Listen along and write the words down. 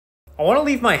I want to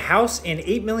leave my house and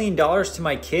 $8 million to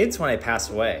my kids when I pass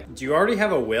away. Do you already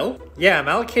have a will? Yeah, I'm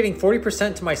allocating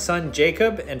 40% to my son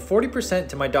Jacob and 40%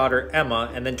 to my daughter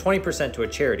Emma and then 20% to a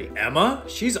charity. Emma?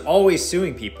 She's always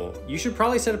suing people. You should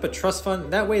probably set up a trust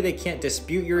fund, that way they can't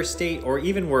dispute your estate or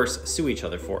even worse, sue each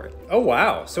other for it. Oh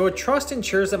wow, so a trust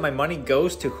ensures that my money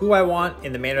goes to who I want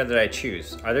in the manner that I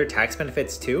choose. Are there tax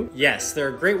benefits too? Yes, they're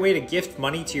a great way to gift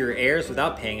money to your heirs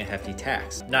without paying a hefty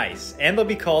tax. Nice, and they'll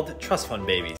be called trust fund babies.